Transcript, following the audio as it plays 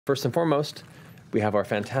First and foremost, we have our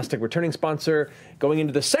fantastic returning sponsor going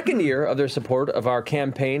into the second year of their support of our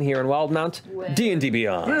campaign here in Wildmount, D&D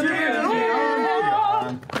Beyond.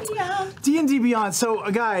 D&D Beyond. So,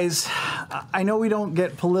 guys, I know we don't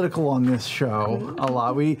get political on this show a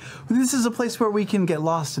lot. This is a place where we can get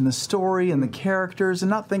lost in the story and the characters and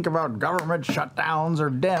not think about government shutdowns or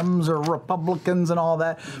Dems or Republicans and all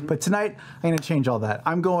that. But tonight, I'm going to change all that.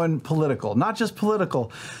 I'm going political. Not just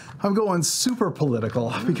political. I'm going super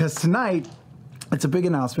political because tonight, it's a big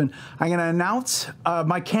announcement. I'm going to announce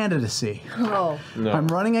my candidacy. Oh. No. I'm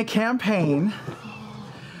running a campaign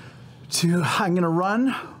I'm going to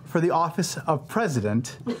run for the office of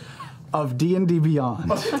president of D&D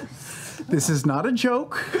Beyond. This is not a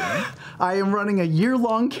joke. I am running a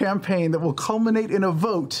year-long campaign that will culminate in a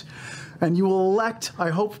vote, and you will elect, I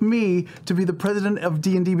hope, me to be the president of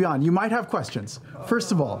D&D Beyond. You might have questions.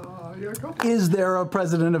 First of all, is there a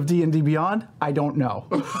president of D&D Beyond? I don't know.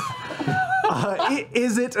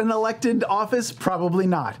 Is it an elected office? Probably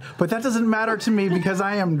not. But that doesn't matter to me because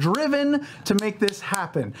I am driven to make this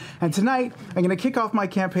happen. And tonight, I'm going to kick off my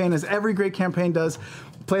campaign as every great campaign does.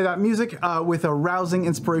 Play that music with a rousing,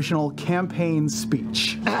 inspirational campaign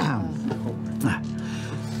speech.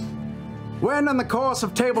 When in the course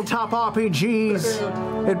of tabletop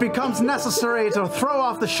RPGs, it becomes necessary to throw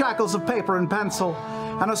off the shackles of paper and pencil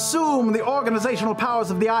and assume the organizational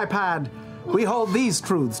powers of the iPad, we hold these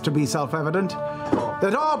truths to be self-evident.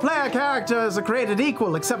 That all player characters are created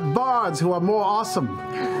equal except bards who are more awesome.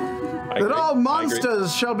 That all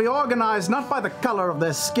monsters shall be organized not by the color of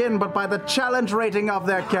their skin, but by the challenge rating of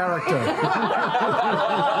their character.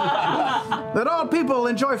 That all people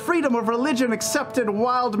enjoy freedom of religion except in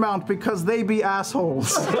Wildmount because they be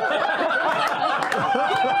assholes.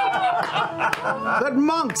 That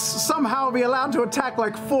monks somehow be allowed to attack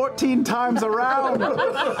like 14 times around.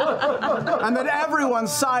 And that everyone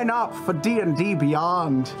sign up for D&D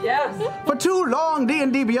Beyond. Yes. For too long,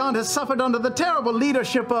 D&D Beyond has suffered under the terrible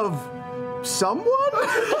leadership of someone?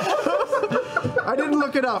 I didn't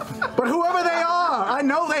look it up, but whoever they are, I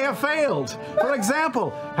know they have failed. For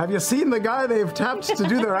example, have you seen the guy they've tapped to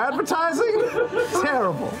do their advertising?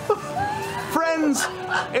 Terrible. Friends,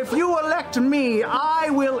 if you elect me, I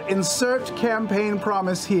will insert campaign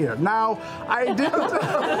promise here. Now, I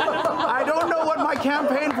don't know what my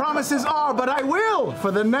campaign promises are, but I will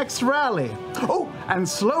for the next rally. Oh, and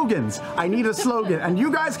slogans. I need a slogan, and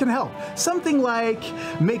you guys can help. Something like,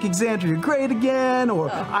 make Exandria great again,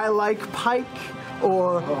 or I like Pike,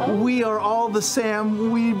 or we are all the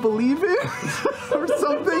Sam we believe in, or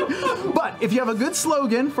something. But if you have a good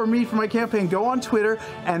slogan for me for my campaign, go on Twitter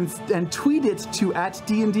and tweet it to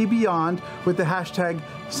 @D&D Beyond with the hashtag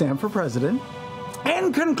Sam for President.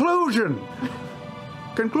 In conclusion.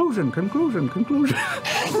 Conclusion.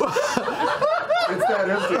 It's that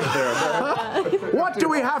empty there. What do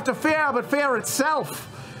we have to fear but fear itself?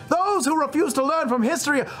 Those who refuse to learn from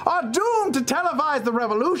history are doomed to televise the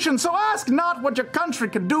revolution, so ask not what your country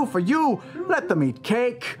can do for you. Let them eat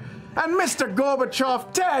cake. And Mr.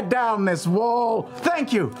 Gorbachev, tear down this wall.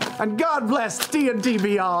 Thank you, and God bless D&D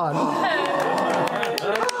Beyond.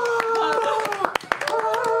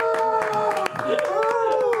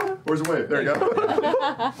 Where's the wave? There you go.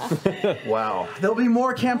 Wow. There'll be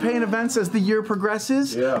more campaign events as the year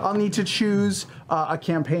progresses. Yeah. I'll need to choose a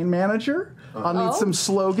campaign manager. I'll need some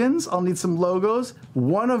slogans. I'll need some logos.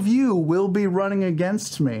 One of you will be running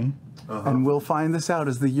against me, and we'll find this out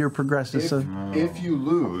as the year progresses. If you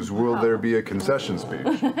lose, will there be a concession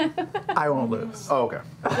speech? I won't lose. Oh, okay.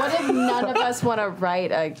 What if none of us want to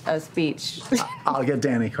write a speech? I'll get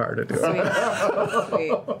Danny Carr to do it.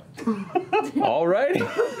 Sweet. All righty.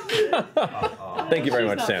 Thank you very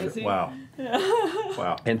much, Sam. Wow.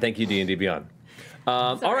 Wow. And thank you, D&D Beyond.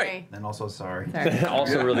 All right. And also sorry.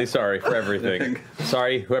 Also really sorry for everything.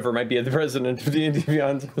 Sorry, whoever might be the president of D&D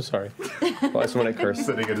Beyond. I'm sorry. Why someone I cursed.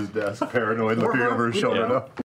 Sitting at his desk, paranoid, looking over his shoulder now.